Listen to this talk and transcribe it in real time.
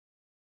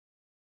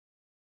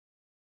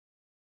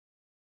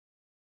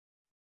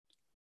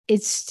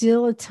It's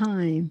still a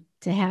time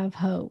to have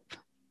hope.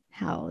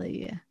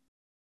 Hallelujah.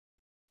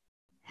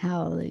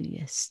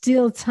 Hallelujah.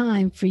 Still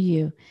time for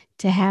you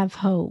to have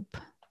hope.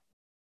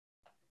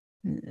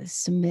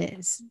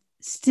 Submit.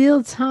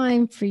 Still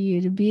time for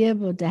you to be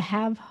able to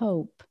have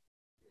hope.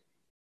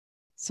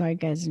 Sorry,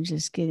 guys, I'm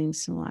just getting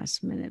some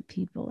last minute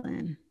people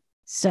in.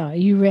 So, are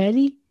you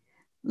ready?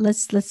 Let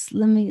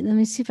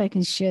me see if I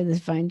can share this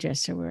vine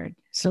dresser word.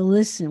 So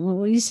listen,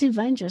 when you see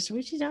vine dresser,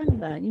 what are you talking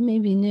about? You may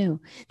be new.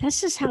 That's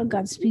just how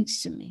God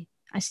speaks to me.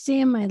 I stay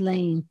in my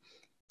lane.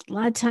 A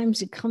lot of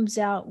times it comes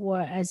out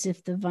as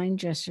if the vine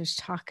dresser is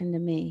talking to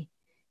me.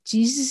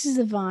 Jesus is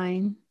the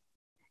vine,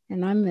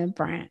 and I'm a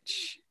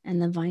branch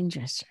and the vine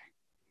dresser.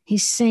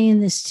 He's saying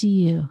this to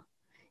you.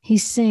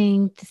 He's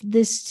saying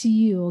this to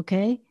you,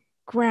 okay?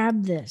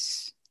 Grab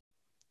this.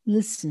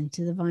 Listen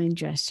to the vine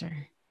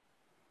dresser.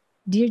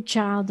 Dear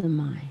child of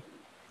mine,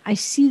 I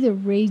see the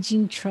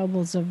raging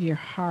troubles of your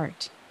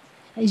heart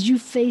as you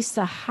face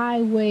the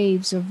high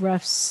waves of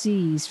rough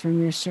seas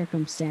from your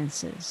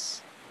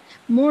circumstances.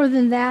 More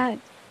than that,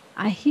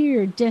 I hear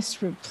your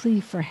desperate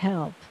plea for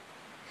help.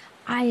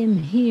 I am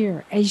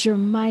here as your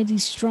mighty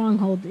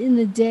stronghold in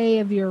the day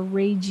of your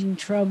raging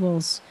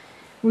troubles,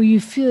 where you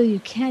feel you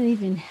can't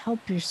even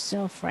help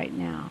yourself right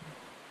now.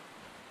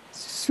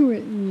 This was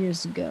written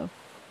years ago.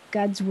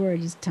 God's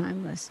word is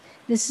timeless.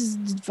 This is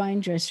the Divine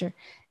Dresser,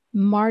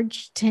 April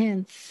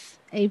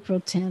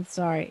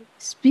 10th,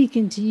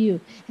 speaking to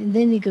you. And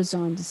then he goes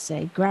on to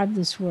say, grab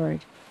this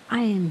word,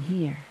 I am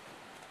here.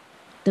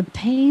 The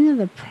pain of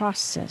the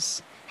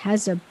process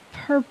has a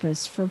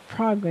purpose for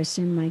progress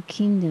in my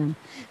kingdom.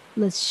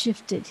 Let's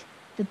shift it.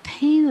 The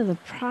pain of the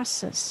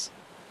process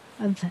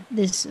of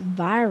this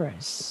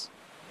virus.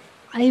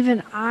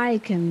 Even I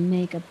can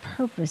make a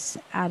purpose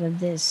out of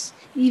this.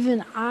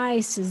 Even I,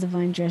 says the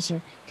vine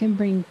dresser, can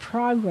bring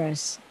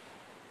progress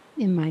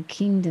in my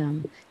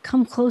kingdom.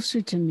 Come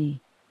closer to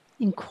me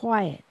in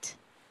quiet.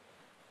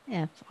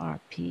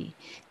 FRP.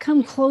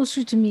 Come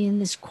closer to me in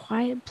this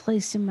quiet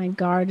place in my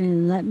garden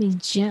and let me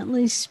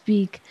gently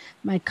speak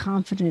my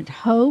confident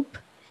hope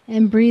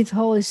and breathe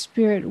Holy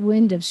Spirit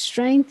wind of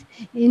strength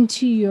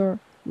into your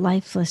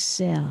lifeless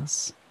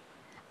sails.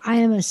 I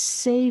am a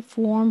safe,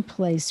 warm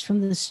place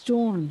from the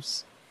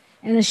storms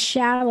and a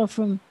shadow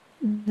from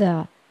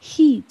the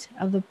heat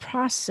of the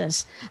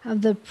process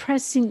of the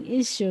pressing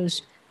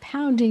issues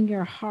pounding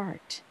your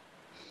heart.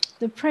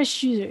 The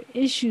pressure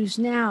issues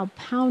now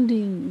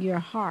pounding your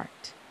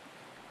heart.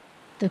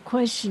 The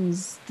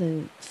questions,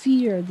 the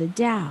fear, the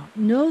doubt.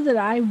 Know that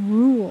I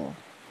rule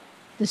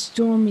the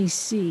stormy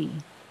sea.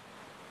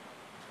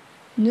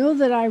 Know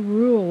that I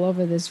rule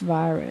over this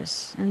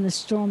virus and the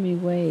stormy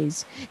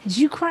waves. As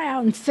you cry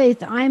out in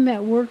faith, I am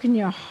at work in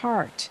your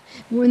heart,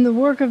 in the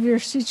work of your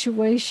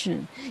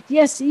situation.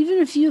 Yes, even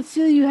if you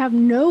feel you have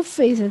no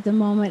faith at the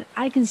moment,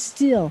 I can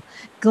still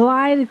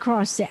glide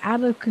across the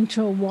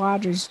out-of-control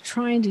waters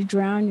trying to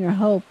drown your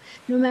hope,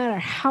 no matter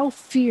how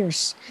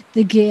fierce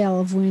the gale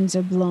of winds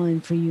are blowing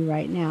for you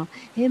right now.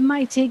 It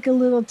might take a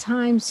little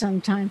time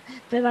sometime,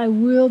 but I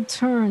will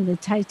turn the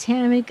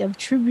Titanic of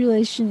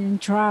tribulation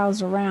and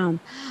trials around.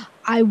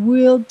 I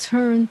will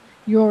turn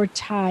your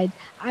tide.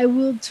 I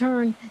will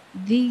turn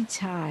the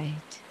tide.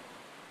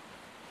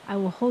 I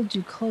will hold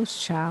you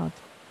close, child,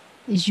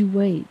 as you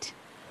wait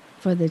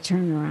for the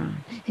turnaround,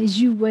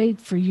 as you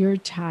wait for your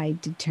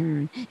tide to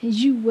turn,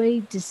 as you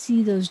wait to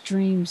see those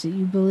dreams that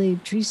you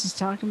believe. Teresa's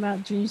talking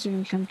about dreams are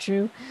going to come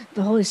true.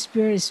 The Holy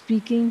Spirit is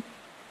speaking,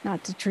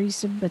 not to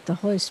Teresa, but the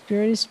Holy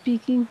Spirit is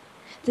speaking.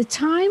 The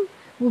time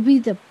will be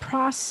the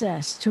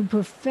process to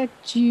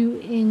perfect you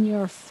in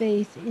your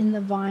faith in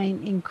the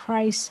vine in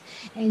Christ,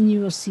 and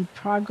you will see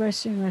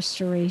progress and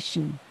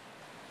restoration.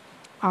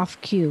 Off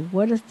cue.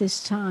 What if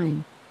this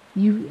time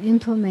you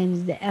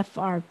implemented the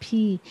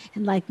FRP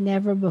and like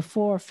never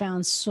before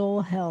found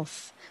soul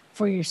health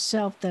for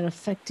yourself that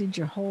affected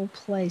your whole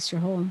place,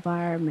 your whole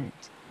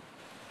environment?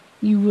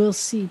 You will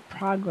see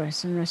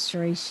progress and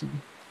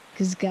restoration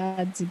because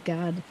God's a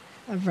God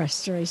of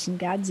restoration.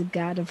 God's a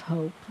God of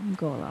hope. I'm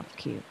going off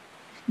cue.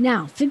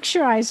 Now, fix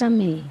your eyes on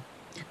me.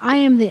 I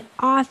am the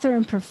author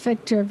and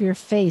perfecter of your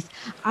faith.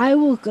 I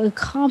will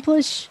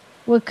accomplish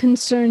what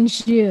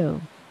concerns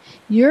you.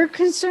 Your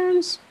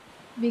concerns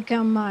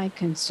become my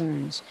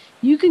concerns.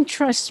 You can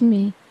trust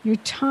me. Your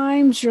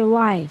times, your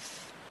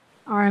life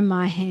are in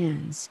my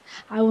hands.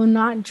 I will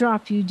not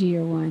drop you,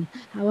 dear one.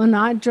 I will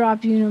not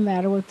drop you no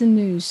matter what the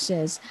news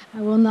says.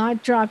 I will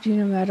not drop you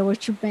no matter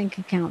what your bank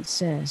account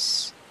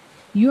says.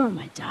 You are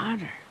my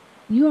daughter.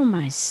 You are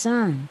my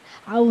son.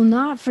 I will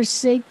not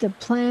forsake the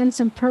plans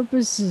and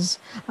purposes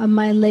of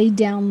my laid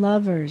down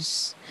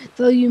lovers.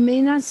 Though you may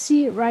not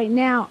see it right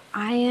now,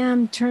 I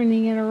am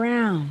turning it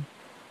around.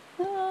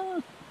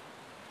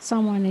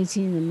 Psalm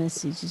 118, the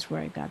Message, is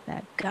where I got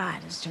that.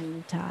 God has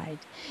turned the tide.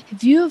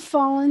 If you have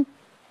fallen,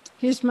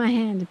 here's my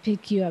hand to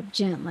pick you up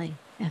gently.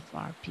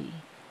 FRP.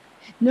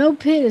 No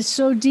pit is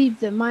so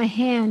deep that my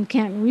hand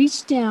can't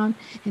reach down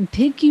and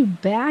pick you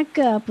back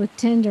up with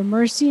tender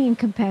mercy and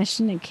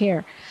compassionate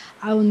care.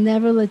 I will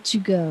never let you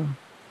go.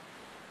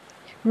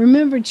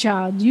 Remember,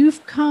 child,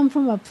 you've come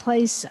from a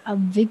place of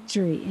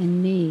victory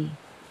in me.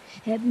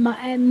 It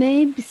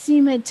may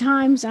seem at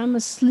times I'm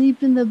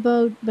asleep in the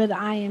boat, but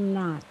I am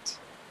not.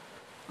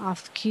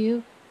 Off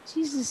cue.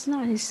 Jesus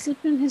not. He's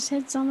slipping his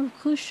head's on a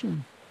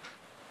cushion.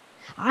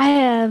 I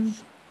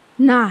have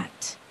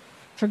not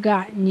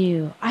forgotten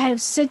you. I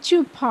have set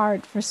you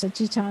apart for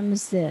such a time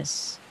as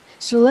this.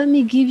 So let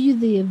me give you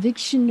the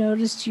eviction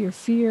notice to your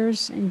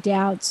fears and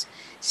doubts.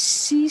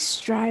 Cease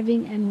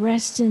striving and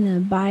rest in the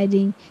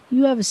abiding.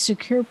 You have a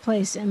secure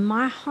place in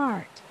my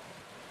heart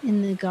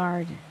in the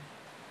garden.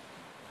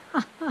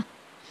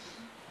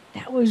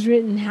 That was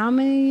written how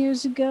many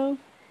years ago?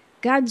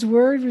 God's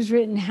word was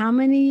written how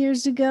many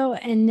years ago?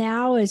 And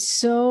now it's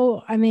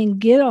so,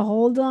 get a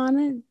hold on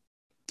it.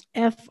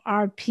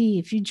 FRP.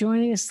 If you're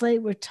joining us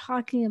late, we're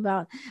talking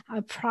about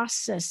a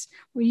process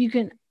where you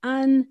can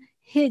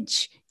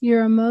unhitch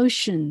your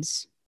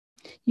emotions.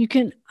 You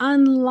can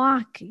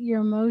unlock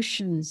your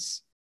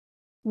emotions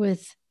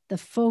with the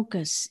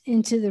focus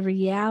into the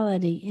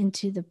reality,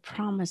 into the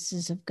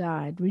promises of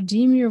God.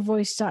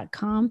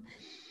 RedeemYourVoice.com.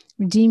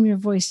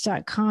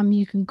 RedeemYourVoice.com.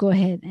 You can go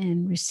ahead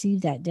and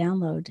receive that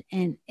download.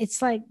 And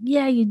it's like,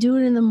 yeah, you do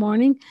it in the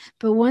morning,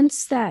 but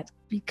once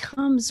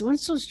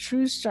those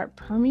truths start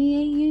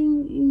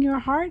permeating in your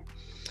heart,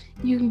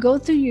 you can go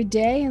through your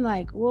day and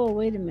like, whoa,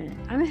 wait a minute.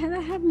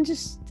 That happened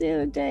just the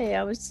other day.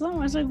 I was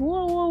like,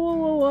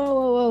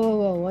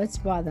 whoa, what's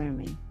bothering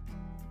me?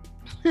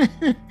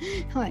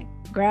 Like,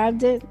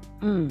 grabbed it.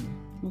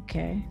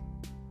 Okay.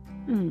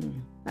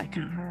 That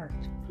kind of hurt.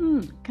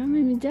 Kind of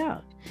made me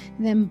doubt.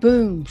 And then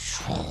boom,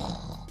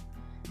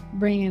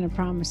 bring in a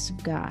promise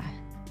of God.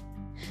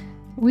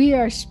 We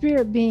are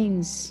spirit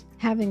beings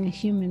having a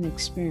human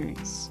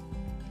experience.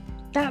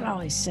 That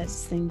always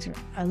sets things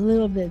a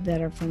little bit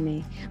better for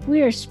me.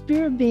 We are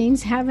spirit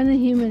beings having a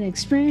human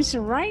experience.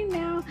 And right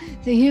now,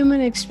 the human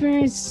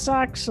experience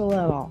sucks a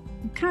little.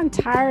 I'm kind of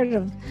tired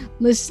of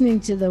listening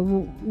to the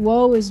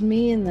woe is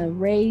me and the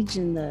rage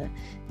and the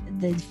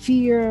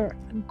fear.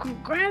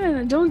 Granted,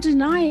 I don't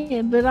deny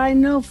it, but I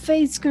know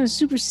faith's going to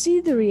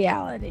supersede the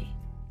reality.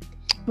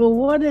 But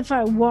what if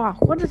I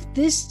walk? What if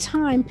this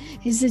time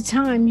is the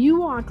time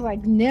you walk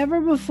like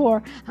never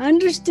before,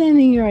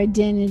 understanding your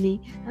identity,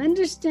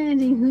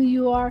 understanding who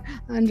you are,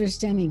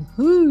 understanding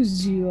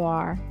whose you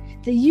are,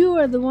 that you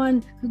are the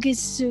one who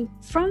gets to,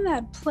 from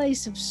that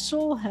place of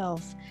soul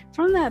health,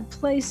 from that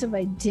place of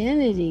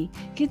identity,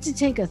 get to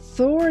take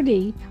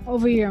authority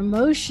over your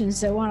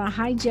emotions that want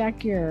to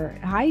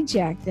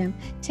hijack them,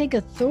 take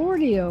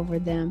authority over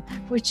them,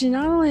 which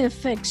not only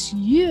affects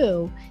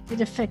you, it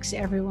affects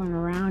everyone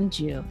around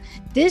you.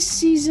 This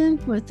season,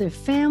 with the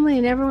family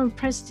and everyone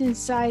pressed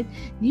inside,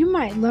 you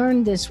might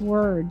learn this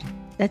word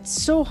that's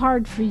so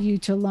hard for you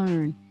to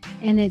learn,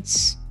 and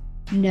it's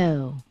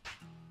no.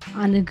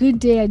 On a good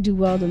day, I do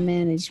well to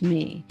manage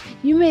me.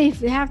 You may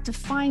have to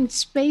find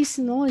space,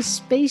 and the only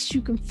space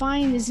you can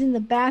find is in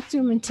the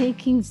bathroom and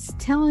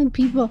telling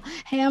people,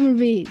 hey, I'm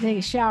going to take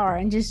a shower,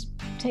 and just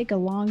take a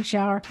long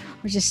shower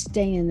or just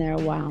stay in there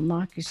a while.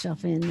 Lock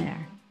yourself in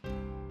there.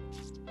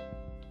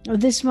 Or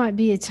this might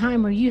be a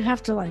time where you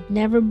have to, like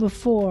never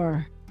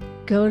before,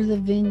 go to the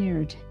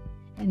vineyard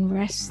and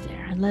rest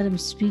there and let him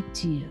speak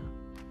to you.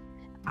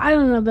 I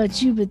don't know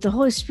about you, but the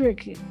Holy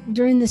Spirit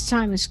during this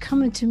time is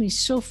coming to me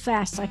so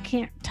fast, I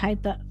can't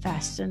type up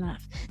fast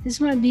enough.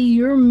 This might be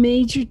your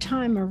major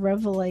time of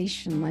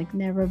revelation like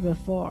never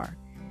before.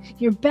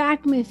 Your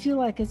back may feel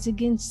like it's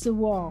against the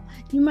wall.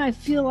 You might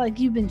feel like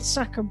you've been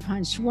sucker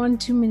punched one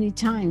too many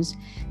times.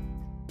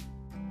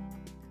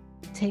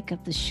 Take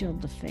up the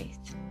shield of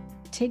faith.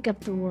 Take up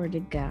the word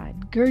of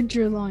God. Gird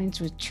your loins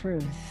with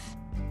truth.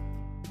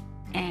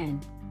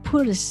 And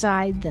put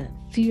aside the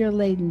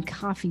fear-laden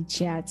coffee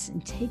chats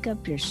and take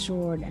up your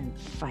sword and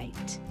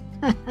fight.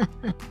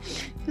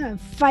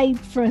 Fight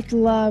for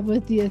love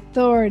with the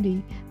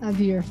authority of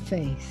your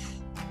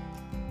faith.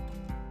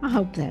 I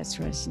hope that's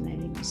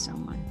resonating with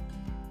someone.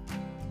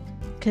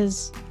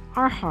 Because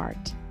our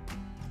heart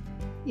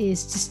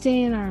is to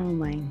stay in our own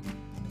lane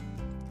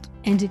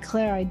and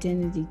declare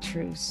identity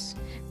truths.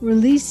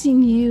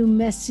 Releasing you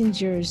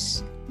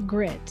messengers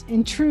grit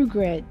and true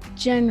grit,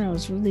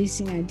 generals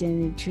releasing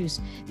identity truths,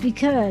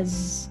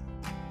 because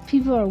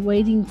people are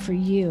waiting for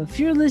you. If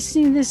you're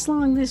listening this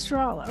long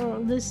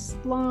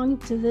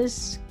to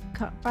this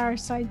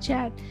fireside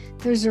chat,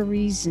 there's a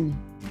reason,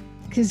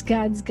 because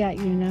God's got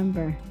your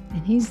number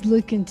and he's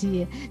looking to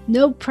you.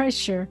 No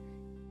pressure.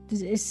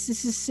 This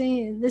is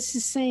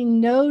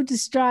saying no to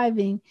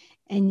striving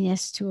and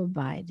yes to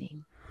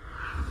abiding.